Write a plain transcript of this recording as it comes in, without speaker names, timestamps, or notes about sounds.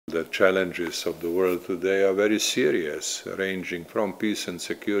The challenges of the world today are very serious, ranging from peace and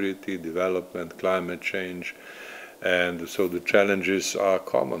security, development, climate change, and so the challenges are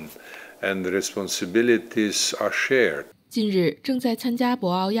common, and the responsibilities are shared. 近日，正在参加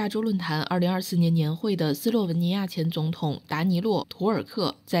博鳌亚洲论坛2024年年会的斯洛文尼亚前总统达尼洛·图尔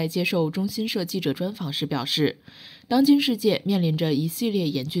克在接受中新社记者专访时表示，当今世界面临着一系列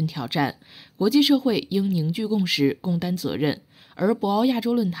严峻挑战，国际社会应凝聚共识，共担责任。而博鳌亚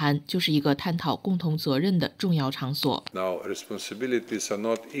洲论坛就是一个探讨共同责任的重要场所。Now, responsibilities are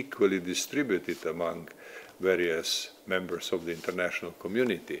not equally distributed among various members of the international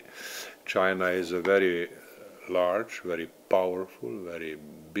community. China is a very large, very powerful, very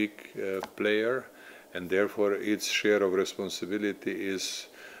big player, and therefore its share of responsibility is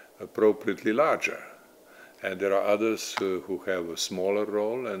appropriately larger. And there are others who have a smaller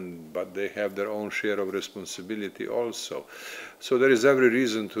role, but they have their own share of responsibility also. So there is every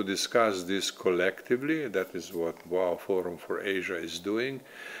reason to discuss this collectively. That is what Boao Forum for Asia is doing,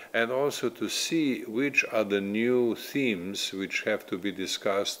 and also to see which are the new themes which have to be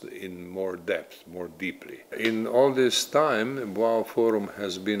discussed in more depth, more deeply. In all this time, Boao Forum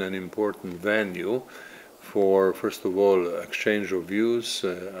has been an important venue for, first of all, exchange of views,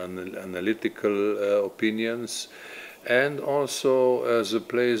 analytical opinions, and also as a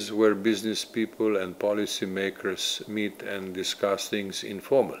place where business people and policymakers meet and discuss things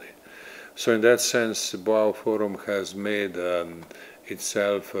informally. So in that sense, Boao Forum has made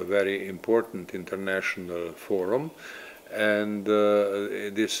itself a very important international forum, and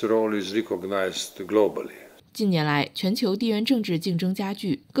this role is recognized globally. 近年来，全球地缘政治竞争加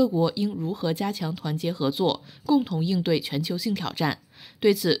剧，各国应如何加强团结合作，共同应对全球性挑战？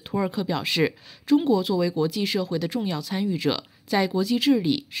对此，图尔克表示，中国作为国际社会的重要参与者，在国际治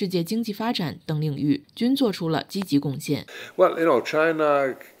理、世界经济发展等领域均作出了积极贡献。Well,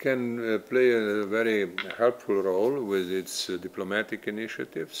 China can play a very helpful role with its diplomatic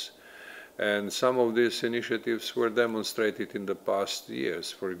initiatives. And some of these initiatives were demonstrated in the past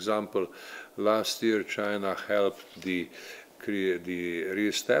years. For example, last year China helped the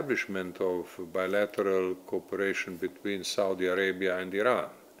re-establishment of bilateral cooperation between Saudi Arabia and Iran.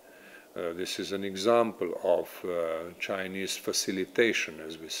 This is an example of Chinese facilitation,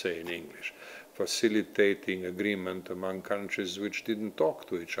 as we say in English, facilitating agreement among countries which didn't talk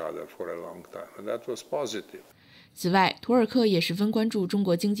to each other for a long time, and that was positive. 此外，图尔克也十分关注中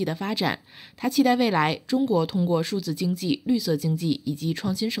国经济的发展。他期待未来中国通过数字经济、绿色经济以及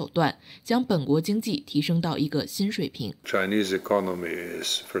创新手段，将本国经济提升到一个新水平。Chinese economy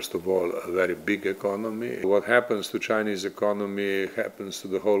is, first of all, a very big economy. What happens to Chinese economy happens to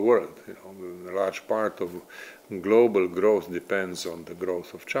the whole world. A large part of global growth depends on the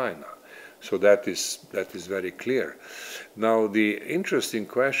growth of China. So that is very clear. Now the interesting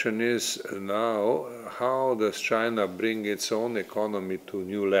question is now how does China bring its own economy to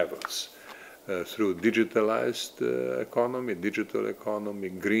new levels through digitalized economy, digital economy,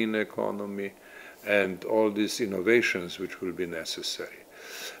 green economy, and all these innovations which will be necessary.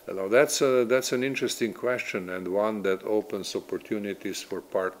 Now that's an interesting question and one that opens opportunities for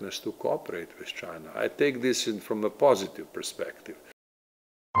partners to cooperate with China. I take this from a positive perspective.